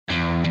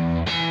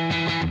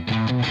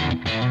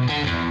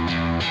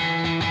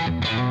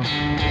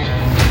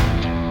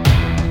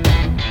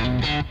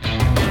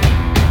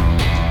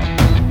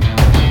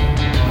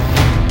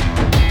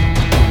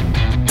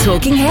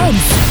Talking Heads,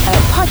 a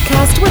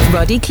podcast with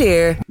Roddie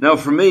Cleere. Now,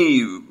 for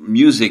me,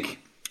 music,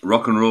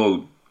 rock and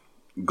roll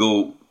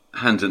go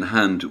hand in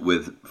hand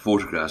with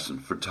photographs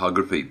and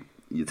photography.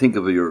 You think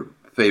of your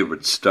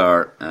favourite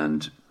star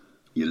and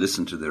you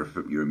listen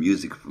to your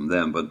music from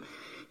them, but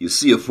you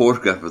see a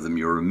photograph of them,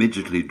 you're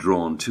immediately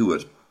drawn to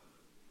it.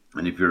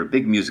 And if you're a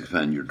big music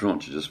fan, you're drawn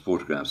to just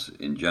photographs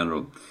in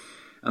general.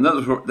 And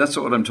that's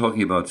what I'm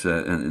talking about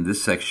in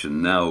this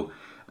section now,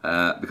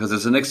 because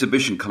there's an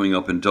exhibition coming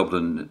up in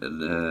Dublin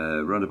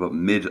around about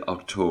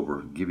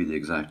mid-October. I'll give you the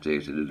exact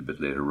date a little bit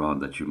later on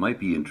that you might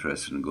be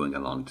interested in going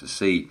along to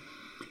see.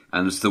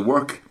 And it's the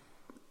work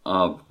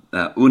of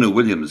Una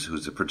Williams,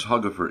 who's a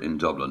photographer in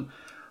Dublin.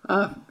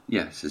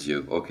 Says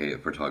you. Okay, a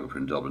photographer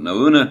in Dublin. Now,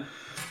 Una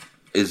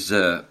is,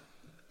 or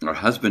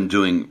has been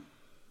doing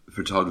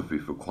photography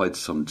for quite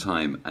some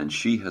time, and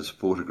she has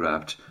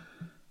photographed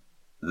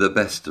the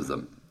best of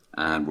them.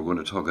 And we're going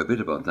to talk a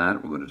bit about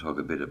that. We're going to talk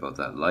a bit about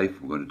that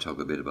life. We're going to talk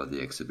a bit about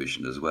the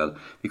exhibition as well,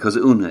 because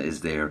Una is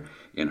there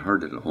in her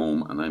little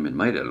home and I'm in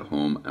my little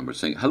home, and we're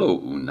saying,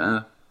 hello,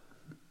 Una.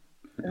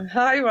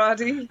 Hi,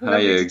 Roddie. Hi,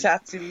 lovely to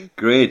chat to you.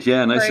 Great,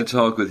 yeah, nice to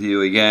talk with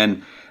you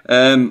again.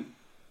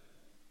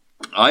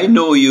 I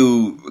know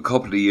you a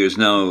couple of years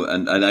now,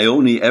 and I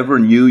only ever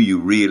knew you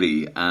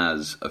really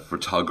as a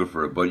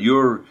photographer, but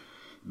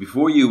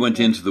before you went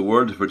into the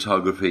world of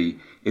photography,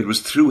 it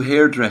was through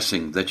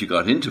hairdressing that you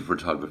got into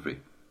photography.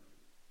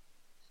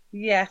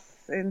 Yes,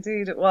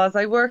 indeed it was.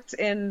 I worked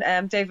in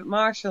David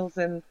Marshall's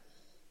in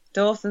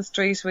Dawson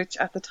Street, which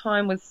at the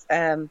time was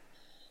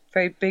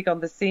very big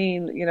on the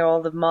scene. You know,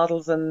 all the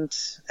models and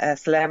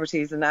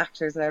celebrities and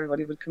actors and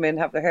everybody would come in,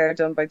 have their hair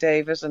done by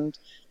David and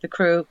the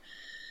crew.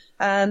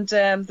 And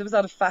there was a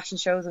lot of fashion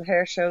shows and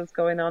hair shows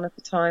going on at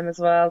the time as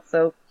well.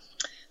 So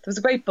there was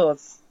a great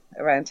buzz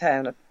around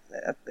town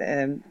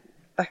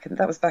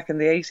that was back in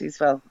the 80s,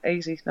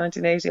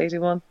 1980,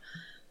 81.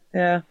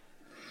 Yeah.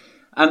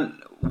 And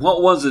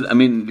what was it? I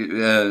mean,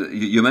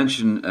 you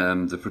mentioned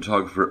the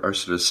photographer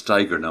Ursula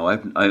Steiger. Now,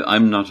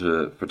 I'm not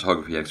a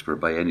photography expert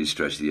by any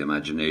stretch of the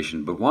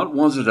imagination, but what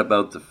was it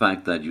about the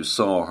fact that you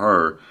saw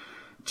her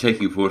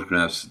taking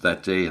photographs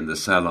that day in the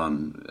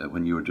salon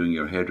when you were doing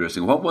your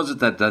hairdressing? What was it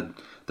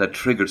that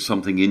triggered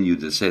something in you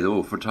to say,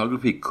 oh,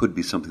 photography could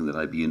be something that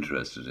I'd be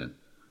interested in?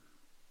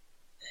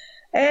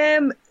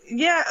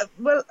 Yeah,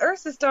 well,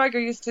 Ursula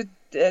Steiger used to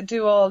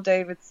do all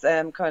David's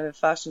kind of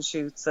fashion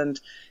shoots, and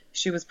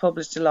she was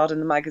published a lot in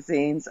the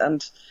magazines,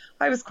 and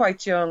I was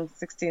quite young,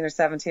 16 or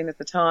 17 at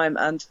the time,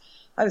 and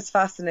I was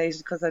fascinated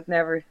because I'd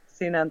never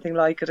seen anything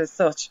like it as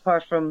such,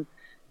 apart from,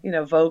 you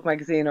know, Vogue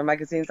magazine or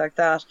magazines like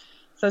that.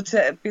 So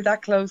to be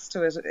that close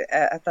to it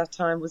at that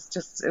time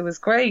it was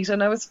great,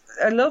 and I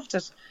loved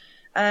it.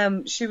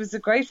 She was a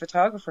great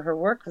photographer. Her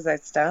work was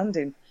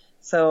outstanding.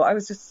 So I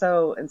was just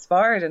so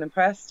inspired and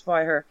impressed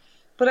by her.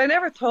 But I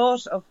never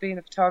thought of being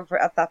a photographer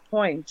at that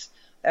point.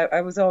 I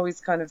was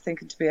always kind of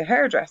thinking to be a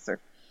hairdresser.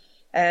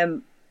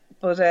 So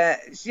I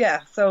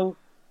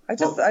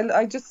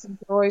just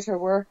enjoyed her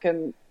work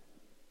and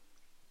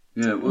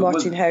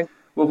watching how.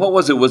 Well, what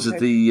was it? Was it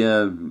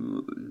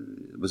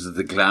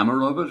the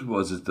glamour of it?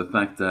 Was it the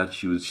fact that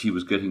she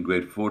was getting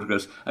great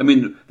photographs? I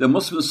mean, there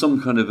must have been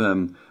some kind of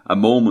a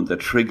moment that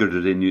triggered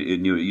it in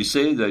you. You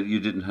say that you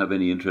didn't have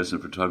any interest in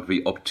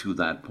photography up to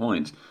that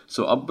point.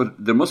 So, but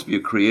there must be a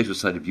creative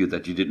side of you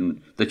that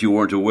you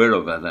weren't aware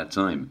of at that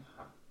time.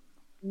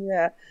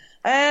 Yeah.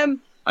 I'm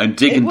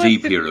digging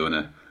deep here,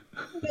 Una.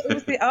 It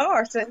was the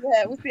art, and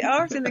it was the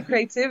art and the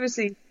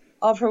creativity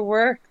of her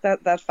work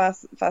that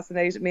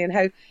fascinated me,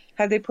 and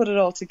how they put it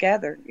all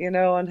together, you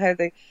know, and how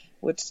they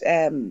would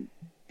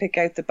pick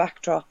out the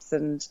backdrops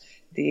and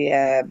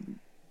the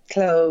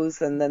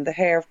clothes, and then the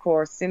hair, of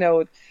course, you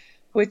know,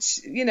 which,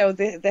 you know,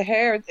 the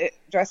hair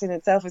dressing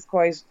itself is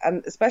quite,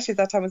 and especially at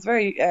that time, was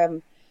very,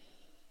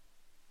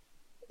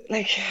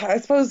 I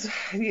suppose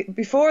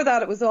before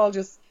that it was all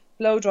just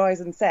blow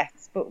dries and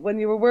sets, but when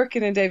you were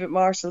working in David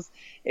Marshall's,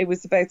 it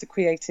was about the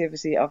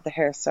creativity of the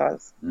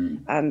hairstyles,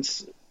 and,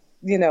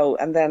 you know,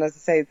 and then, as I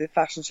say, the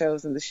fashion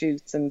shows and the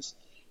shoots and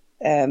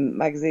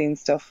magazine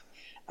stuff.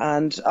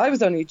 And I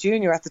was only a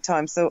junior at the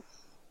time, so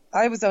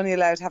I was only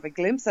allowed to have a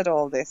glimpse at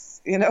all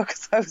this, you know,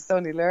 because I was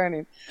only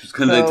learning. It's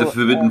kind of like the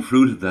forbidden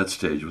fruit at that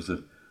stage, was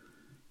it?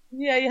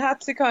 Yeah, you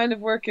had to kind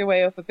of work your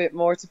way up a bit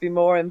more to be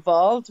more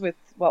involved with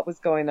what was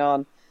going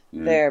on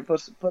there.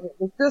 But it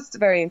was just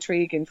very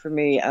intriguing for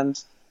me,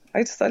 and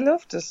I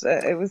loved it.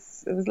 It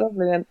was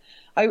lovely, and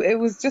it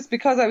was just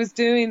because I was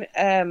doing.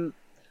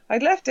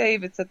 I'd left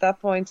David's at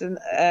that point,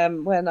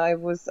 and when I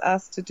was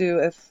asked to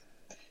do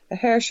a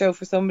hair show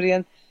for somebody,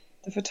 and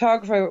the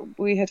photographer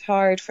we had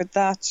hired for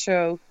that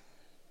show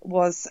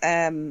was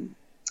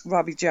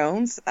Robbie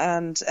Jones,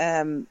 and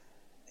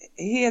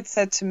he had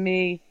said to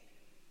me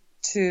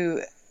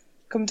to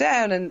come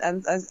down, and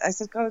I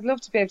said, God, I'd love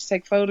to be able to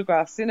take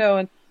photographs, you know,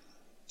 and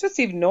just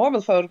even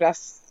normal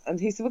photographs. And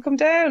he said, well, come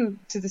down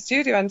to the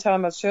studio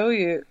anytime, I'll show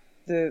you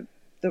the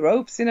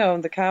ropes, you know,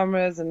 and the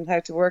cameras and how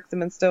to work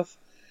them and stuff.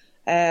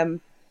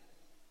 And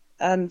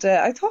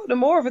I thought no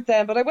more of it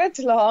then, but I went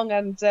along,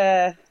 and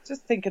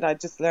just thinking I'd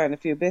just learn a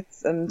few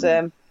bits, and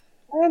I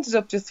ended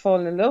up just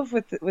falling in love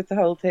with the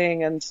whole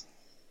thing. And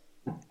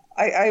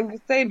I was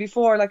saying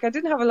before, like, I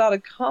didn't have a lot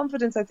of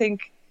confidence, I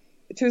think,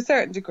 to a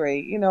certain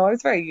degree. You know, I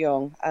was very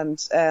young,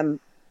 and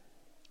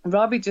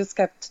Robbie just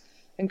kept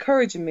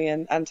encouraging me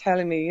and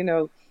telling me, you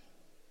know,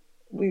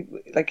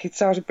 he'd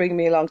started bringing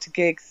me along to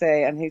gigs,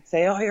 say, and he'd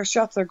say, "Oh, your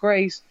shots are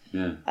great,"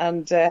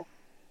 and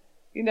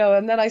you know,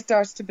 and then I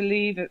started to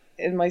believe it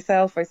in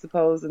myself, I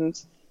suppose, and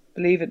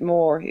believe it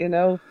more, you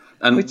know.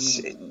 And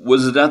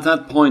was it at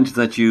that point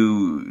that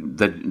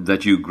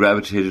you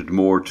gravitated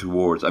more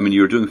towards? I mean,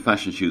 you were doing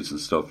fashion shoots and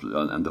stuff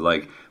and the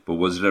like, but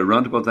was it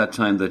around about that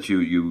time that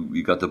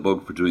you got the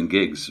bug for doing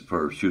gigs,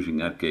 for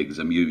shooting at gigs?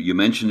 I mean, you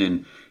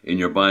mentioned in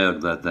your bio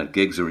that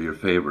gigs are your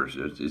favourite.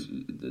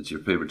 It's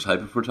your favourite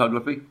type of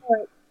photography?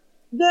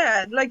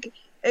 Yeah, like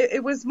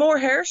it was more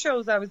hair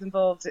shows I was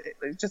involved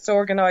in, just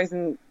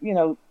organising, you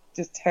know,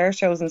 just hair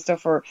shows and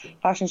stuff, or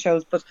fashion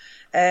shows. But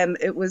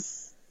it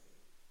was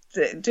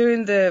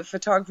doing the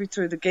photography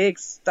through the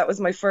gigs. That was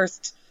my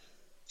first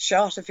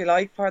shot, if you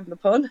like, pardon the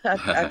pun,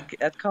 at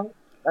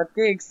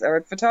gigs, or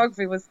at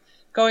photography, was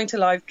going to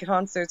live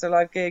concerts or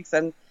live gigs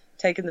and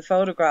taking the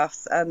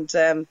photographs. And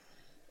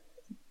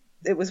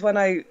it was when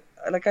I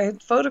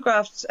had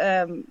photographed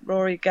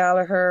Rory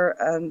Gallagher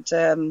and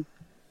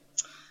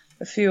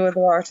a few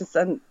other artists,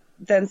 and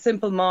then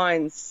Simple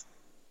Minds.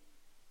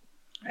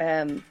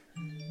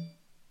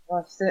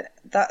 That's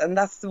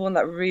the one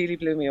that really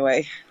blew me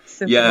away.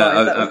 Simple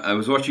Minds. I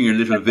was watching your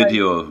little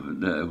video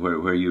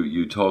where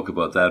you talk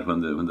about that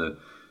when the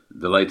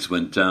lights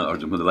went down, or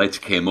when the lights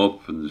came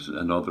up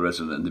and all the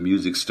rest of it, and the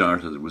music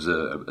started. It was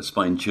a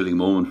spine-chilling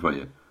moment for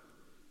you.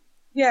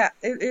 Yeah,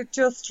 it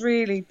just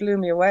really blew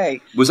me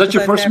away. Was that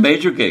your first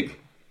major gig?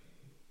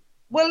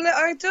 Well,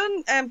 I'd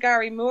done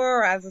Gary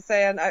Moore, as I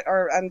say, and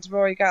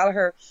Rory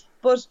Gallagher,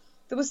 but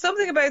there was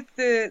something about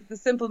the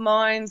Simple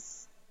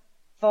Minds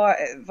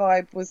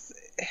vibe.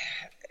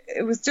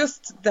 It was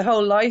just the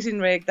whole lighting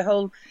rig, the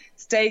whole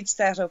stage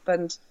setup,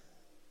 and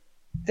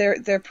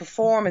their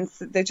performance.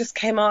 They just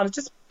came on. It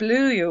just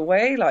blew you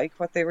away, like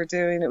what they were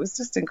doing. It was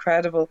just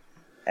incredible.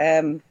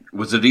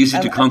 Was it easy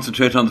to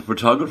concentrate on the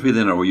photography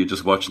then, or were you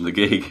just watching the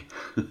gig?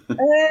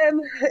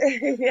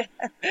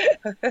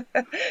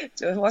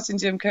 Yeah, watching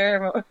Jim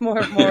Kerr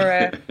more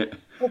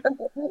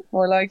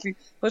more likely.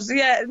 But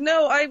yeah,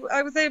 no,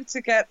 I was able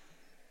to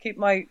keep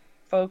my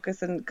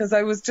focus, and because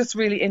I was just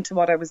really into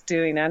what I was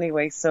doing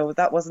anyway, so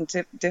that wasn't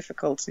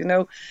difficult, you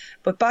know.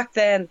 But back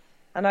then,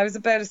 and I was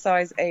about a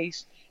size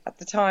 8 at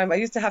the time, I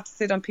used to have to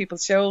sit on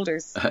people's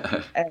shoulders,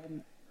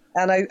 and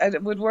I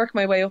would work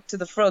my way up to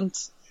the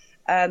front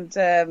and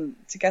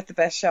to get the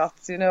best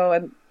shots, you know.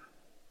 And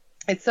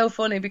it's so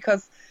funny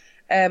because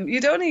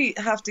you'd only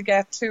have to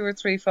get 2 or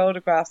 3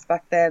 photographs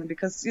back then,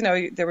 because, you know,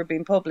 they were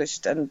being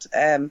published, and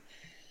I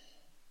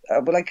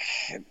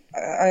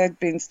had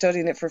been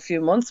studying it for a few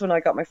months when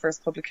I got my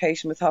first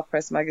publication with Hot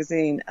Press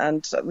magazine,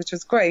 and which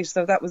was great.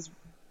 So that was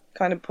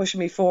kind of pushing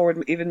me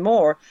forward even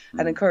more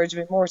and encouraging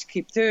me more to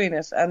keep doing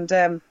it. And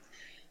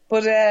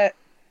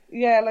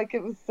yeah, like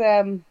it was.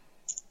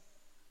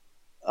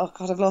 Oh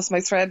God, I've lost my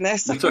thread now.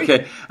 That's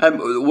okay.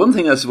 One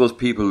thing I suppose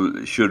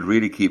people should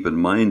really keep in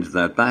mind,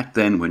 that back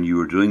then when you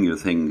were doing your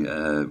thing,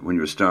 when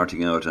you were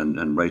starting out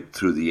and right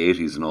through the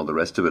 80s and all the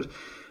rest of it,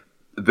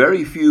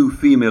 very few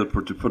female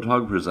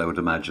photographers, I would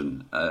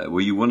imagine.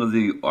 Were you one of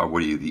the, or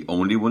were you the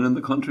only one in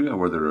the country, or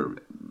were there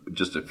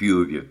just a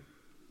few of you?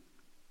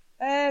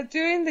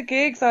 During the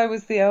gigs, I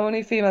was the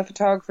only female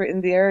photographer in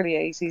the early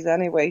 80s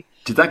anyway.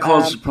 Did that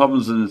cause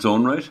problems in its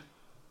own right?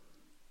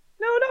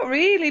 No, not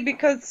really,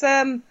 because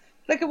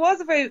it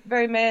was a very,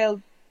 very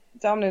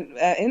male-dominant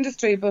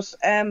industry, but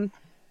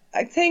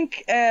I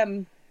think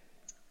there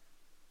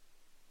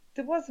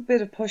was a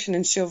bit of pushing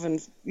and shoving,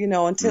 you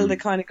know, until they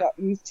kind of got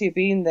used to you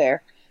being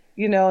there,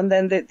 you know, and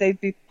then they'd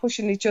be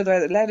pushing each other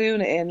out, let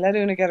Una in, let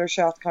Una get her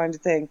shot, kind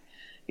of thing,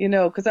 you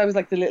know, because I was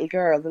like the little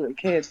girl, the little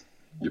kid.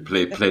 You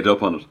played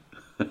up on it.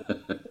 They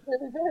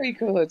were very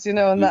good, you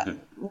know, and that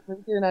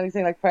wasn't doing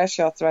anything like press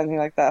shots or anything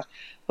like that.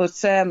 But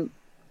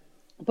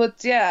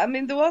yeah, I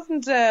mean, there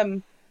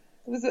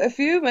was a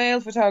few male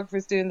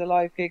photographers doing the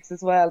live gigs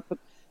as well, but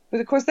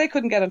of course they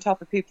couldn't get on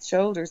top of people's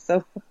shoulders,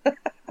 so that's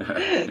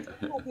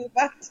the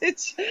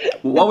advantage.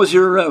 What was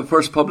your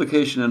first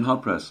publication in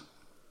Hot Press?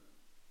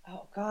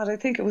 Oh God, I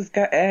think it was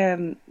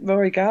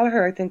Rory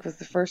Gallagher. I think was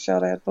the first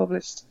shot I had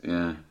published.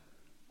 Yeah.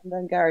 And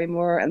then Gary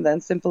Moore, and then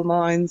Simple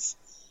Minds,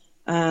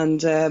 and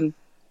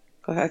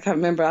God, I can't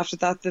remember after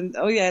that. Then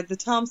the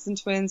Thompson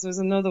twins was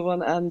another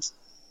one, and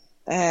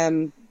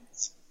God,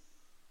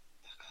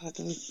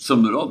 there was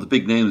all the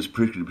big names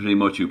pretty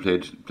much who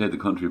played the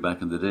country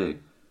back in the day.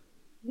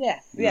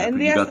 Yes, yeah,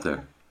 and you got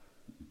there.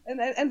 And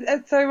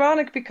it's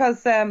ironic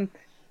because I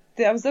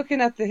was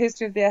looking at the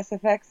history of the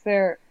SFX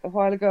there a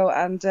while ago,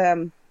 and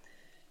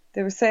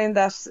they were saying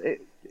that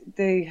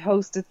they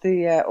hosted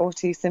the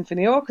RT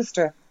Symphony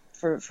Orchestra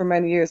for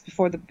many years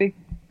before the big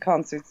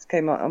concerts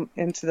came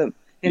into the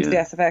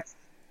SFX.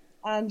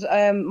 And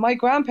my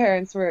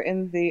grandparents were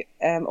in the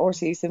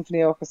RT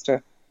Symphony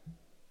Orchestra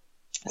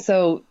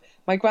So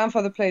my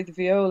grandfather played the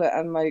viola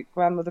and my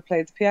grandmother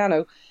played the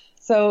piano.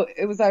 So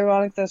it was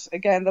ironic that,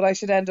 again, that I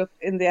should end up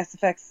in the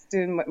SFX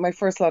doing my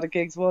first lot of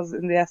gigs was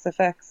in the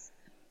SFX.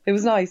 It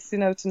was nice, to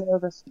know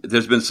that.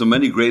 There's been so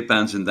many great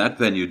bands in that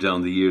venue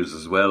down the years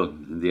as well,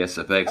 in the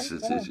SFX.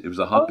 It was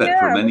a hotbed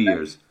for many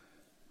years.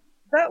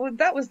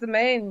 That was the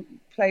main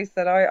place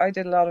that I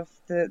did a lot of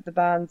the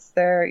bands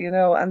there,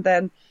 and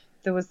then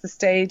there was the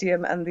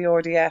stadium and the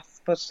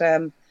RDS. But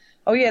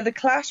the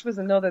Clash was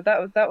another.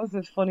 That was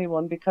a funny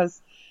one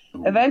because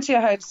eventually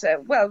I had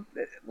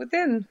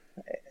within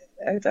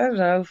I don't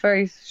know,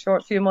 very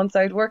short few months,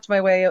 I'd worked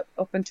my way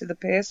up into the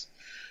pit,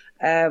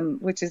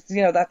 which is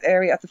that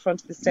area at the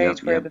front of the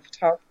stage where the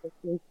photographers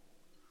do.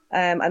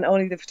 And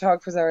only the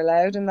photographers are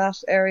allowed in that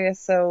area.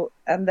 So,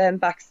 and then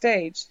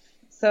backstage.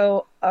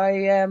 So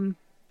I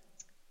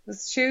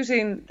was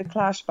shooting the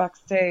Clash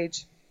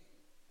backstage,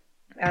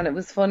 and it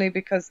was funny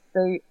because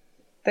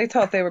they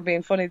thought they were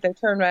being funny. They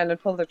turned around and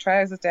pulled their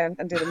trousers down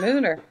and did a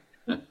mooner.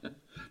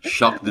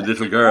 Shocked the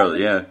little girl,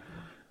 yeah.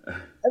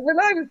 When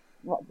I was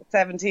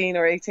 17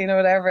 or 18 or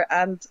whatever,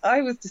 and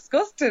I was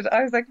disgusted.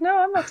 I was like, no,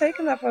 I'm not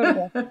taking that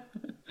photograph.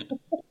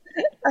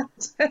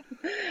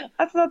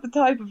 That's not the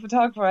type of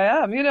photographer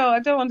I am. I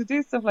don't want to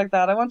do stuff like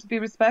that. I want to be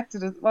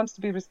respected. Wants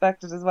to be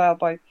respected as well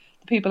by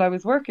the people I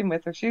was working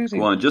with or shooting.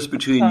 Go on, just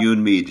between you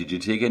and me, did you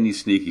take any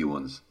sneaky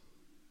ones?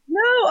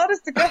 No,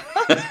 honest to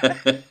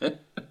God.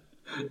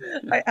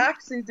 I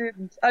actually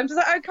didn't. I'm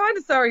kind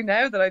of sorry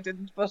now that I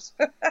didn't, but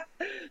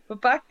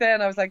back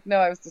then I was like, no,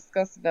 I was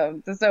disgusted.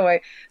 No, there's no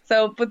way.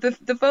 So, but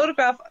the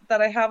photograph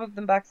that I have of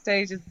them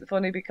backstage is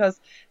funny because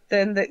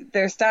then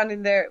they're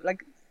standing there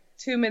like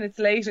 2 minutes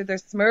later, they're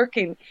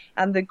smirking,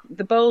 and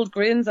the bold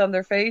grins on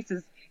their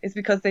faces is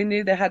because they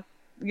knew they had,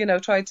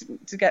 tried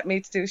to get me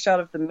to do a shot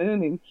of them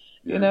mooning,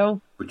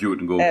 But you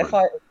wouldn't go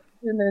for it.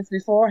 2 minutes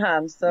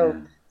beforehand, so.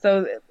 Yeah.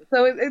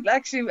 So it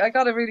actually, I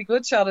got a really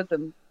good shot at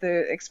them.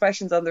 The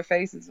expressions on their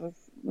faces was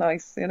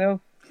nice,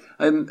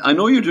 I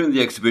know you're doing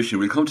the exhibition.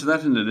 We'll come to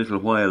that in a little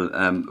while.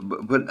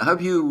 But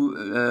have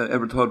you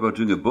ever thought about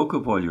doing a book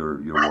of all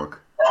your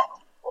work?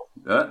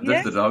 That's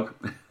yes. The dog.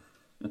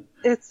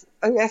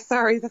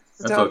 Sorry, that's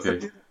the dog.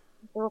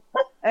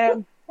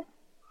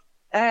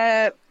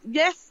 Okay.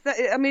 Yes,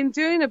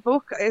 doing a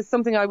book is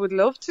something I would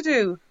love to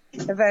do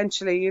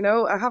eventually.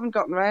 I haven't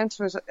gotten around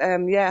to it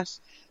yet,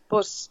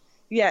 but.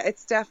 Yeah,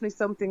 it's definitely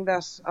something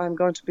that I'm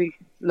going to be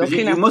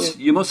looking at.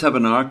 You must have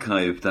an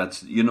archive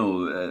that's, a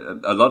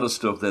lot of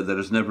stuff that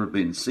has never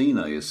been seen,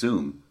 I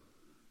assume.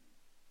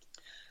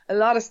 A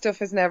lot of stuff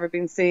has never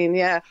been seen,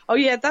 yeah. Oh,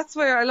 yeah, that's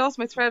where I lost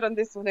my thread on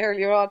this one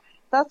earlier on.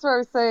 That's where I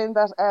was saying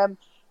that,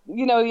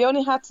 you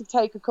only had to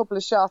take a couple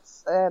of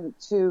shots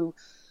to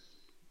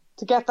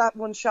get that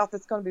one shot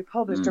that's going to be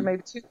published, or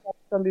maybe 2 shots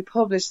that's going to be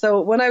published.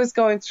 So when I was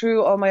going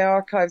through all my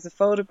archives of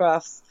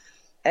photographs,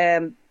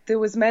 there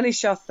was many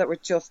shots that were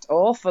just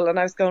awful, and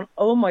I was going,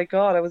 oh my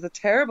God, I was a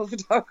terrible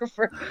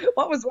photographer.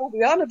 What was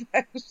Roddie on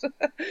about?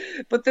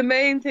 But the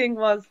main thing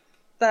was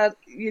that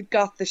you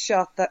got the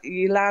shot, that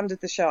you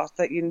landed the shot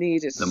that you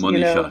needed. The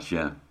money shot,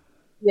 yeah.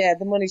 Yeah,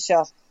 the money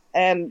shot.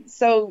 But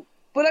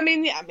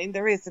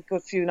there is a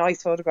good few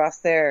nice photographs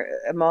there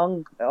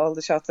among all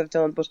the shots I've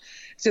done, but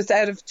it's just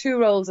out of 2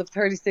 rolls of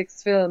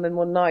 36 film in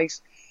one night,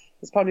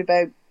 there's probably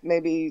about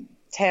maybe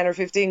 10 or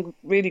 15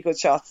 really good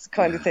shots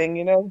kind of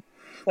thing, So.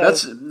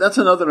 That's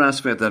another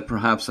aspect that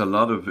perhaps a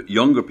lot of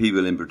younger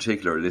people in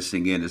particular are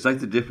listening in. It's like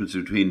the difference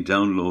between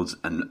downloads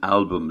and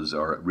albums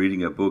or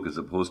reading a book as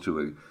opposed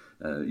to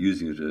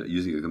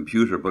using a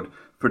computer. But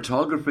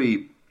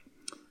photography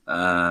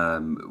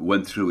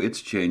went through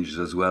its changes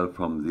as well,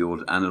 from the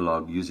old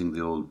analog, using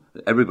the old.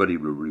 Everybody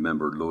will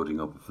remember loading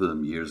up a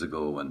film years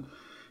ago and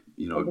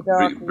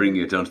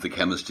bringing it down to the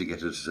chemist to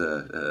get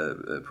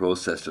it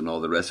processed and all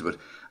the rest of it.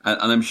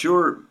 And I'm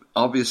sure.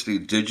 Obviously,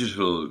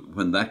 digital,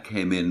 when that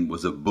came in,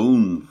 was a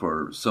boon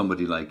for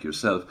somebody like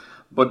yourself.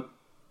 But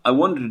I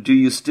wonder, do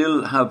you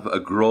still have a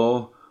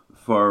grow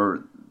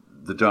for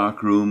the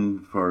dark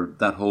room, for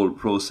that whole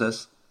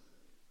process?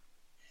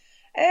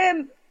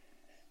 No,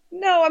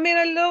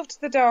 I loved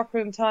the dark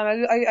room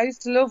time. I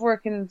used to love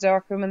working in the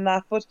dark room and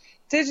that, but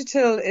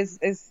digital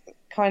is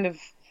kind of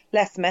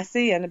less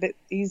messy and a bit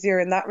easier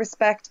in that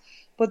respect.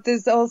 But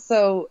there's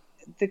also...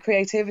 the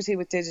creativity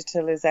with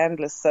digital is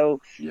endless. So,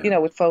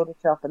 with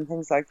Photoshop and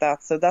things like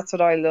that. So that's what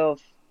I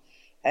love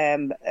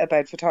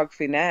about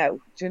photography now,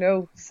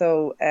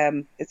 So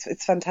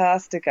it's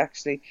fantastic,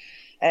 actually.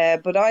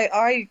 But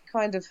I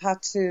kind of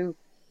had to...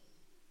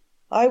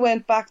 I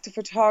went back to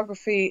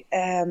photography,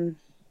 I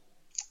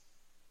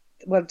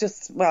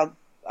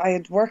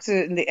had worked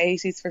in the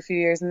 80s for a few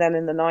years and then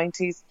in the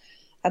 90s.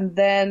 And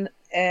then...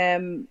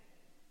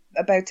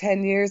 about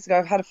 10 years ago,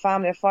 I've had a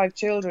family of 5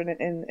 children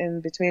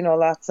in between all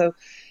that. So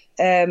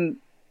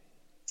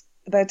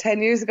about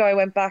 10 years ago, I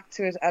went back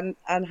to it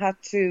and had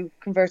to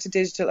convert to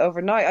digital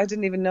overnight. I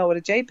didn't even know what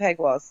a JPEG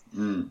was.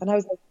 And I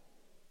was like,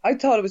 I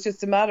thought it was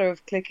just a matter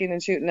of clicking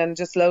and shooting and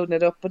just loading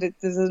it up. But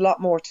there's a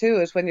lot more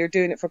to it when you're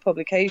doing it for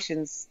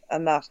publications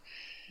and that.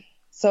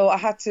 So I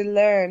had to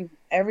learn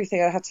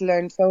everything. I had to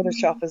learn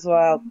Photoshop as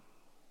well.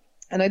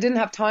 And I didn't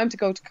have time to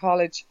go to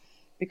college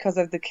because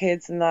of the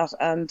kids and that.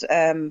 And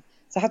so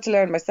I had to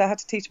learn myself, I had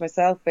to teach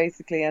myself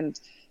basically. And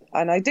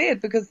I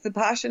did, because the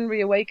passion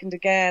reawakened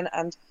again.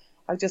 And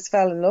I just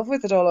fell in love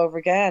with it all over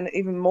again,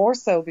 even more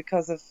so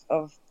because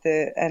of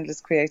the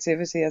endless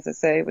creativity, as I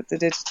say, with the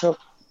digital.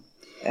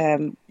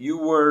 You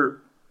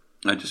were,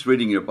 I'm just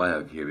reading your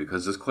bio here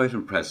because it's quite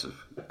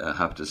impressive, I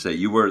have to say.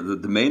 You were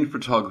the main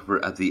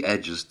photographer at the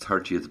Edge's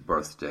 30th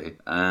birthday,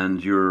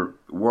 and your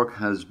work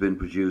has been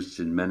produced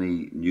in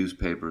many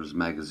newspapers,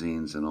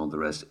 magazines, and all the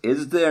rest.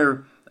 Is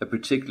there a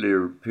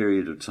particular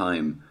period of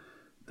time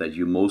that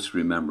you most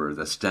remember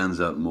that stands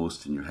out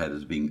most in your head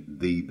as being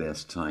the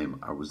best time,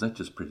 or was that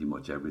just pretty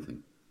much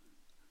everything?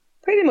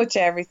 Pretty much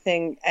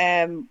everything.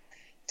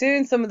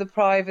 Doing some of the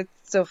private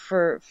stuff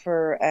for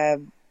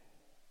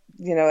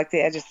like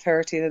the Edge's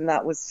 30th, and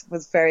that was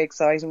very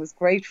exciting. It was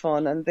great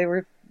fun, and they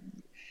were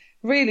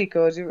really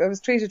good. I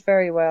was treated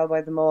very well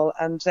by them all.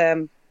 And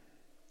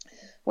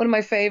one of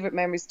my favourite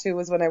memories too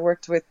was when I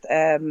worked with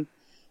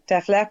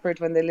Def Leppard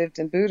when they lived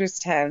in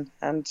Booterstown,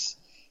 and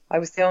I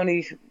was the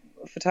only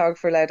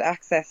photographer allowed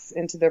access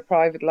into their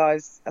private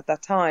lives at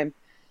that time.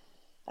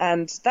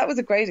 And that was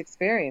a great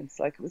experience.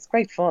 Like, it was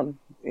great fun,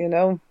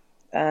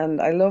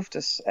 and I loved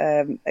it.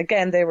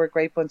 Again, they were a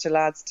great bunch of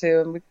lads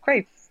too, and with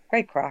great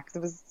crack.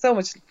 There was so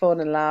much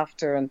fun and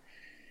laughter and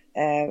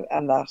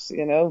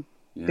that,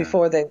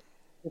 before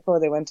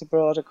they went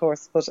abroad, of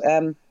course. But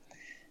so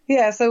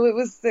it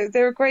was.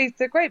 They were great.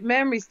 They're great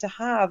memories to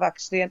have,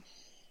 actually. And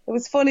it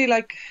was funny.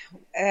 Like,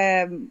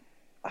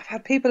 I've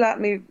had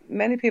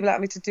many people at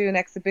me to do an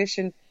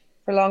exhibition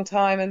for a long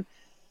time, and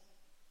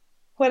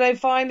when I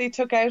finally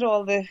took out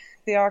all the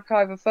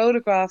archive of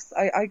photographs,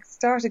 I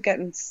started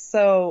getting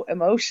so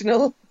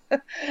emotional,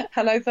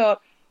 and I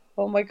thought,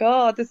 oh my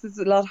God, this is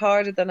a lot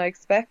harder than I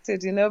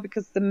expected,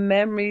 because the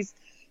memories,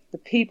 the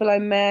people I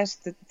met,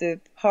 the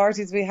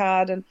parties we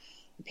had, and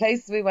the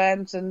places we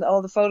went, and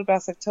all the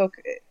photographs I took.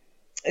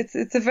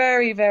 It's a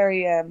very,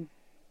 very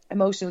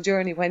emotional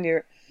journey when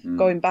you're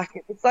going back.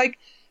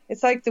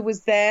 It's like there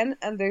was then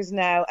and there's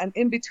now, and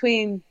in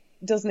between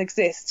doesn't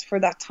exist for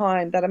that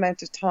time, that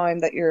amount of time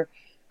that you're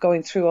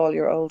going through all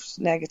your old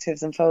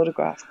negatives and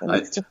photographs. And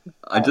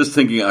I'm just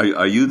thinking,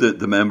 are you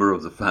the member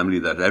of the family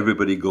that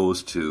everybody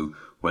goes to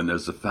when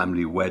there's a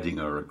family wedding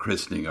or a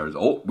christening, or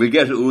we'll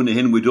get Una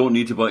in, we don't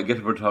need to get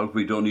a photographer,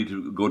 we don't need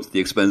to go to the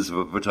expense of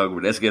a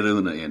photographer, let's get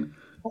Una in?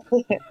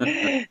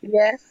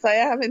 Yes, I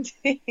am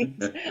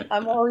indeed.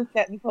 I'm always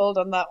getting pulled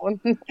on that one.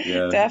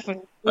 Yeah.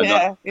 Definitely. And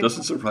yeah. That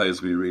doesn't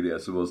surprise me, really, I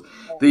suppose.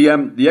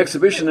 The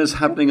exhibition is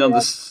happening on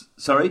this.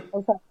 Sorry?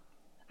 Okay.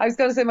 I was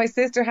going to say, my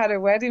sister had her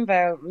wedding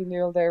vow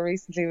renewal there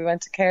recently. We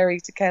went to Kerry,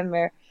 to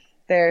Kenmare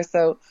there,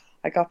 so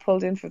I got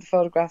pulled in for the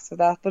photographs for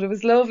that. But it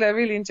was lovely. I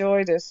really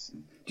enjoyed it.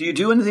 Do you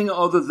do anything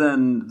other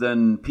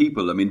than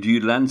people? I mean, do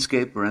you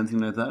landscape or anything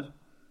like that?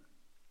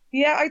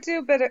 Yeah, I do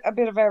a bit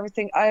of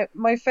everything.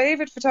 My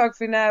favourite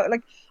photography now,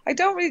 like, I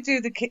don't really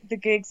do the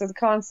gigs or the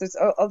concerts,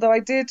 although I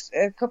did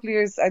a couple of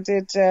years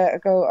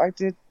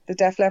the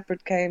Def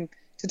Leppard came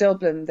to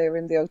Dublin. They were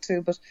in the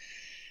O2,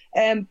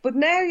 but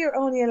now you're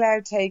only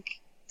allowed to take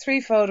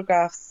 3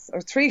 photographs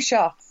or 3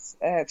 shots,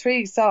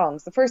 3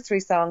 songs, the first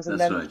 3 songs, and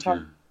That's then right, talk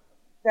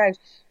out.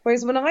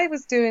 Whereas when I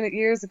was doing it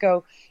years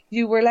ago,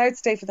 you were allowed to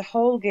stay for the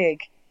whole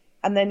gig,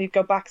 and then you'd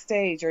go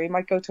backstage, or you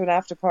might go to an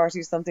after party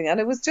or something, and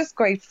it was just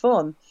great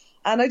fun.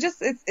 And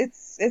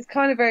it's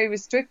kind of very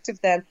restrictive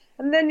then.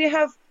 And then you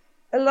have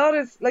a lot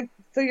of, like,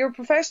 so you're a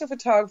professional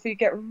photographer, you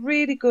get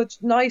really good,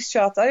 nice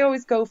shots. I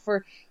always go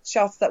for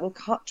shots that will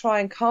try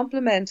and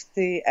complement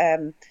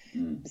the,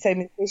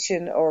 say,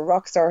 musician or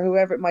rock star,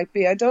 whoever it might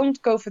be. I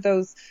don't go for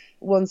those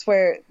ones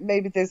where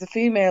maybe there's a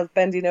female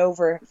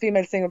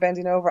singer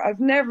bending over. I've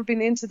never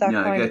been into that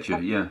kind of. Yeah, I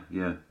get you.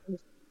 Yeah.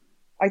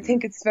 I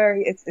think it's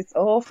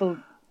awful.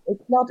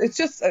 It's not. It's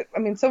just. I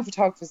mean, some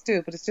photographers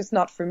do, but it's just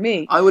not for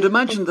me. I would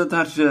imagine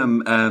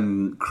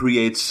that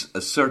creates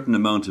a certain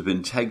amount of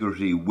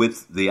integrity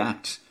with the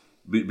act,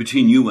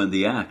 between you and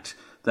the act,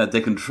 that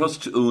they can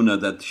trust Una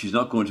that she's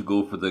not going to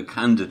go for the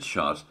candid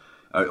shot.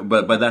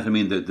 But by that I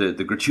mean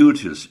the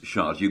gratuitous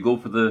shot. You go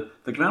for the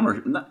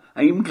glamour.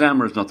 Even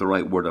glamour is not the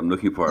right word I'm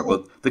looking for,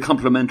 but the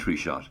complimentary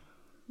shot.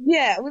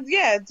 Yeah,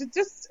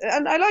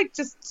 and I like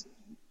just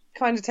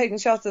kind of taking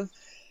shots of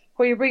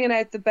where you're bringing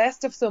out the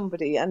best of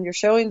somebody, and you're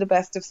showing the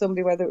best of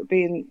somebody, whether it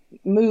be in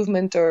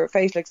movement or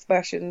facial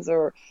expressions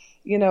or,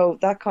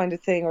 that kind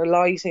of thing, or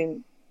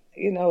lighting.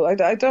 I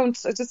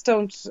just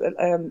don't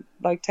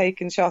like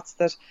taking shots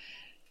that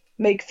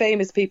make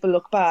famous people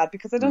look bad,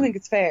 because I don't think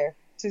it's fair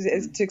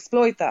to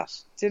exploit that,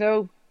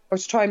 or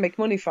to try and make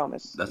money from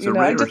it. That's a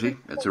rarity.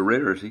 It's a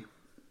rarity.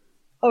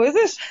 Oh, is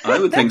it? I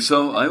would think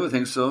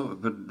so.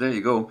 But there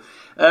you go.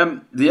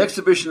 The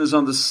exhibition is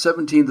on the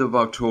 17th of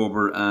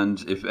October, and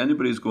if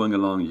anybody's going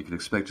along, you can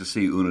expect to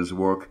see Una's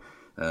work.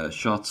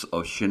 Shots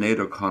of Sinead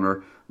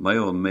O'Connor, my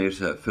old mate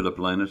Philip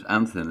Lynott,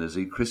 Anthony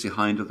Lizzie, Chrissie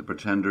Hynde of the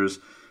Pretenders,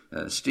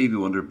 Stevie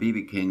Wonder,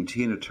 B.B. King,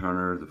 Tina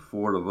Turner, the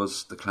Four of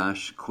Us, The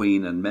Clash,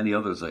 Queen, and many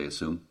others, I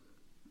assume.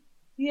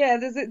 Yeah,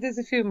 there's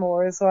a few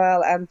more as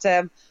well, and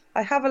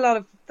I have a lot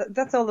of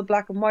that's all the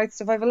black and white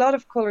stuff. I have a lot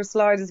of colour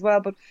slide as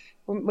well, but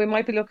we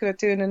might be looking at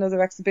doing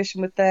another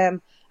exhibition with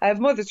them. I have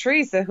Mother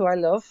Teresa, who I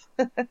love.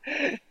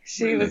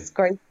 She Really? was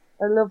great.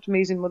 I loved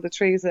meeting Mother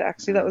Teresa.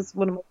 Actually, that was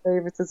one of my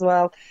favourites as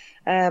well.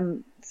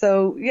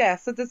 So yeah,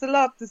 so there's a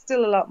lot. There's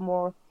still a lot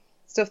more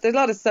stuff. There's a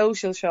lot of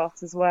social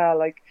shots as well.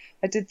 Like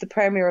I did the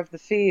premiere of The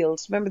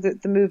Field. Remember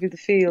the movie The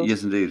Field?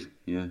 Yes, indeed.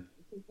 Yeah.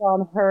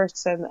 John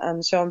Hurt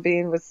and Sean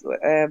Bean was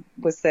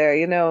there,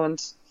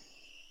 and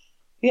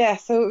yeah,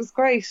 so it was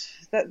great.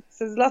 So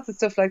there's lots of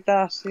stuff like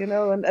that, and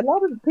a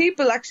lot of the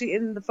people actually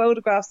in the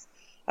photographs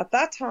at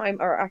that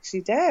time are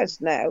actually dead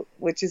now,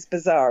 which is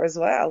bizarre as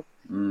well,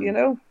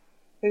 So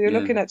you're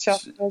looking at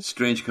shots.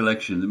 Strange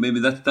collection. Maybe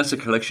that's a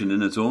collection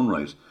in its own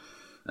right,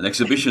 an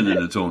exhibition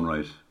in its own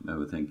right. I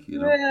would think,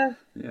 Yeah.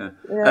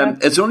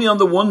 It's only on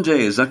the one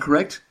day. Is that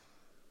correct?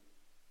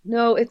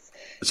 No, it's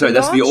sorry.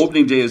 That's the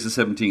opening day is the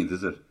 17th,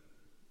 is it?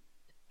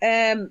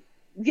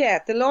 Yeah,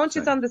 the launch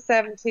is on the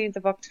 17th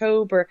of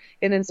October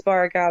in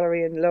Inspire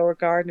Gallery in Lower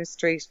Gardner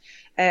Street.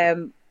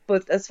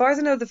 But as far as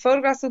I know, the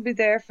photographs will be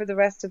there for the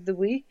rest of the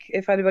week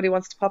if anybody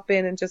wants to pop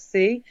in and just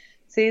see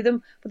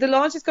them. But the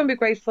launch is going to be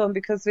great fun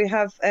because we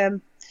have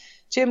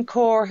Jim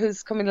Core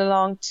who's coming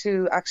along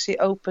to actually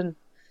open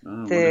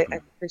the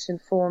exhibition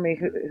for me,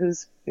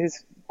 who's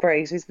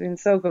great. He's been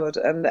so good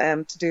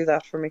and to do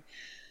that for me.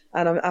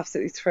 And I'm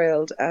absolutely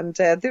thrilled. And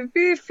there'll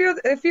be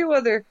a few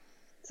other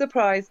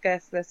surprise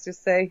guests, let's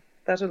just say,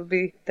 that'll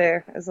be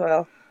there as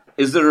well.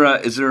 Is there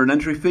an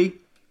entry fee?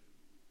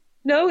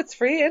 No, it's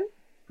free in.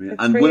 Yeah.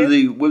 And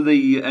will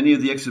any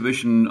of the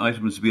exhibition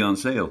items be on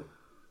sale?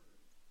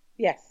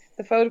 Yes,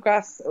 the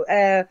photographs.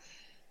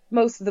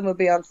 Most of them will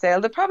be on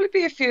sale. There'll probably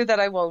be a few that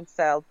I won't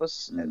sell, but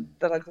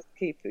that I'll just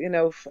keep,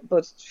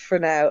 but for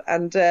now.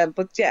 And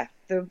but yeah,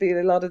 there'll be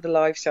a lot of the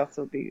live shots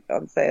will be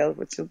on sale,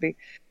 which will be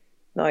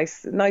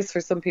nice for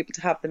some people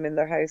to have them in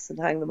their house and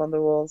hang them on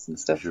their walls and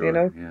stuff.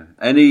 Sure, Yeah.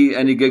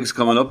 Any gigs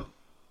coming up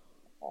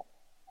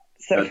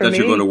so that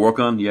you're going to work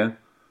on? Yeah.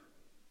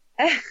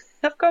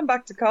 I've gone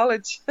back to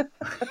college.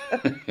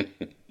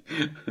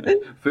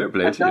 Fair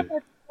play to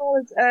you.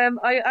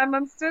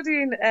 I'm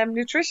studying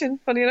nutrition.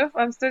 Funny enough,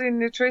 I'm studying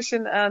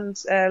nutrition and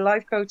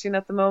life coaching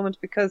at the moment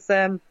because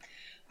I've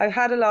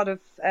had a lot of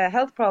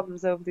health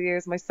problems over the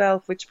years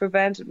myself, which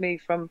prevented me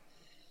from,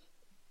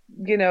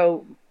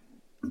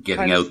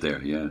 getting out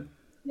there. Yeah.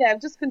 Yeah, I'm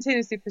just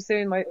continuously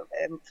pursuing my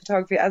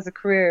photography as a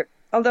career.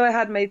 Although I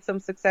had made some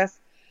success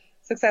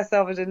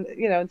of it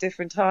in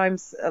different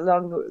times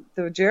along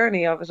the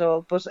journey of it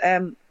all. But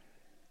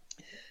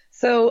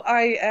so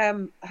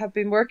I have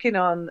been working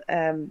on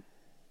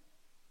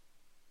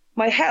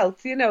my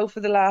health, for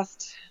the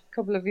last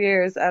couple of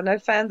years, and I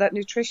found that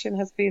nutrition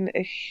has been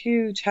a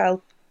huge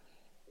help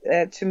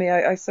to me.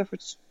 I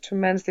suffered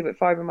tremendously with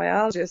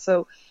fibromyalgia,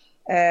 so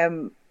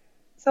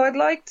I'd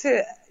like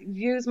to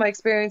use my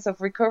experience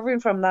of recovering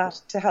from that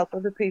to help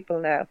other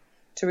people now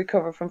to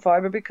recover from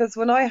fibro, because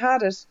when I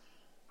had it,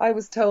 I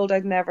was told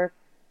I'd never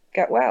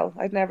get well.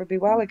 I'd never be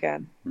well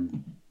again.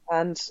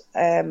 And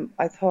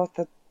I thought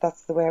that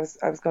that's the way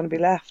I was going to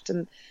be left.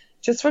 And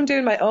just from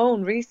doing my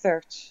own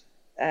research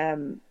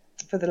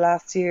for the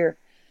last year,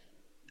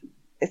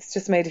 it's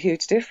just made a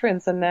huge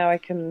difference. And now I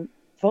can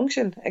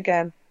function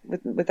again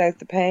without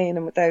the pain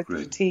and without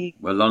the fatigue.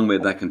 Well, long may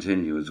that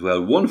continue as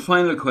well. One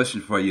final question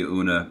for you,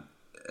 Una.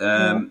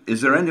 Is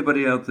there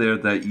anybody out there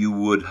that you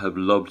would have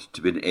loved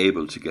to been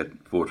able to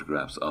get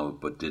photographs of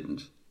but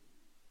didn't?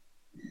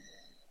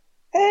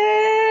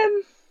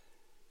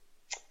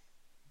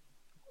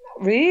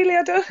 Really,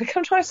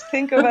 I'm trying to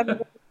think of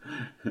it.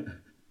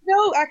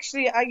 No,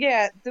 actually,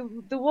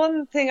 the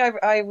one thing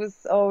I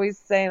was always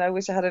saying I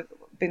wish I had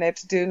been able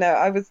to do now.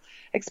 I was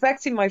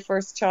expecting my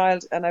first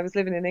child, and I was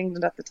living in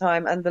England at the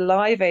time, and the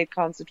Live Aid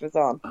concert was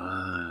on.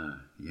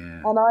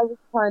 Yeah. And I was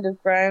kind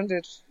of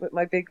grounded with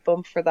my big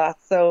bump for that.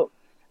 So,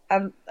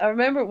 I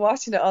remember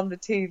watching it on the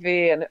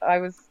TV, and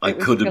I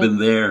could have been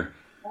there.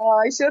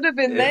 Oh, I should have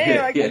been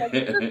there. I could have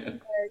been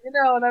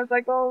there, and I was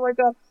like, oh my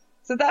God.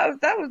 So that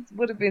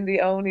would have been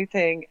the only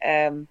thing.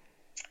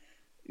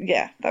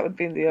 Yeah, that would have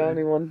been the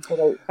only one that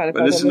I kind of.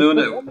 Well, listen,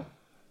 Una,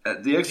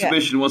 the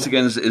exhibition once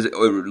again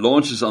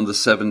launches on the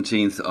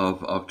 17th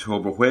of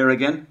October. Where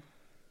again?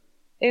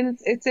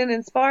 It's in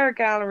Inspire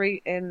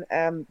Gallery in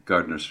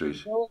Gardner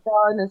Street.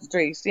 Gardner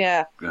Street,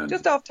 yeah, Grand.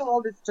 Just off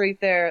Talbot Street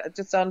there,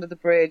 just under the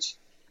bridge.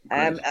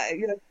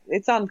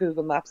 It's on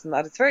Google Maps and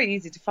that. It's very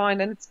easy to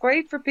find, and it's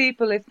great for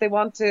people if they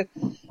want to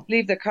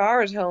leave their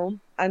car at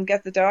home and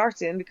get the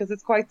Dart in, because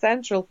it's quite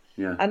central.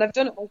 Yeah. And I've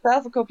done it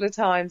myself a couple of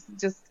times.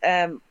 Just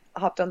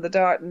hopped on the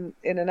Dart and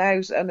in and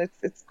out, and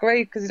it's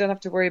great because you don't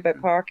have to worry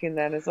about parking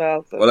then as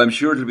well. So. Well, I'm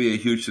sure it'll be a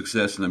huge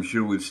success, and I'm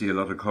sure we'll see a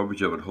lot of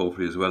coverage of it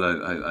hopefully as well.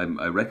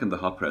 I reckon the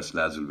Hot Press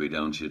lads will be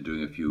down to you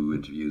doing a few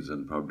interviews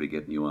and probably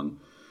getting you on.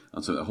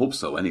 And so I hope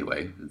so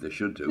anyway. They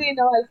should do. See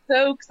Niall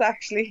Stokes,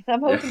 actually.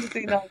 I'm hoping to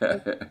see Niall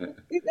Stokes.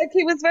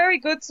 He was very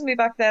good to me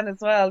back then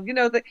as well.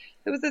 There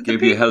was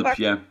gave you help,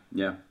 yeah.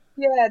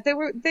 Yeah, they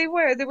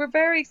were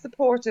very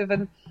supportive,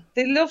 and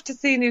they love to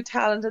see new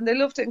talent, and they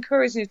love to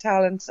encourage new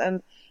talent,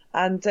 and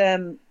and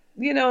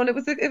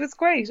it was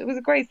great. It was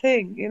a great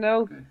thing,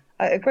 Okay.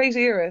 a great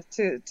era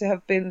to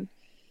have been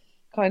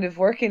kind of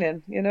working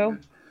in.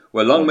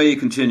 Well, long So may you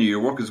continue.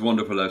 Your work is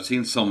wonderful. I've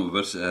seen some of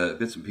it,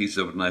 bits and pieces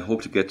of it, and I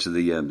hope to get to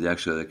the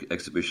actual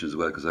exhibition as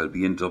well, because I'll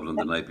be in Dublin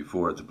the night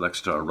before at the Black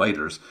Star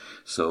Writers.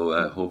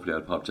 So hopefully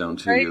I'll pop down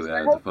to great. you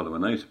the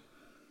following night.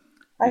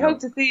 I hope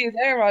to see you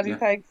there, Roddie. Yeah.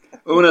 Thanks.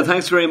 Una,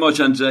 thanks very much.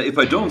 And if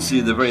I don't see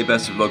you, the very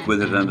best of luck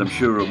with it. And I'm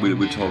sure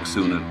we'll talk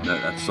soon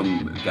at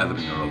some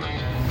gathering or other.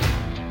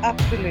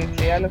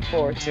 Absolutely. I look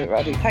forward to it,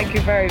 Roddie. Thank you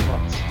very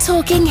much.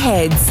 Talking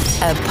Heads,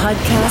 a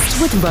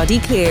podcast with Roddie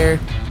Cleere.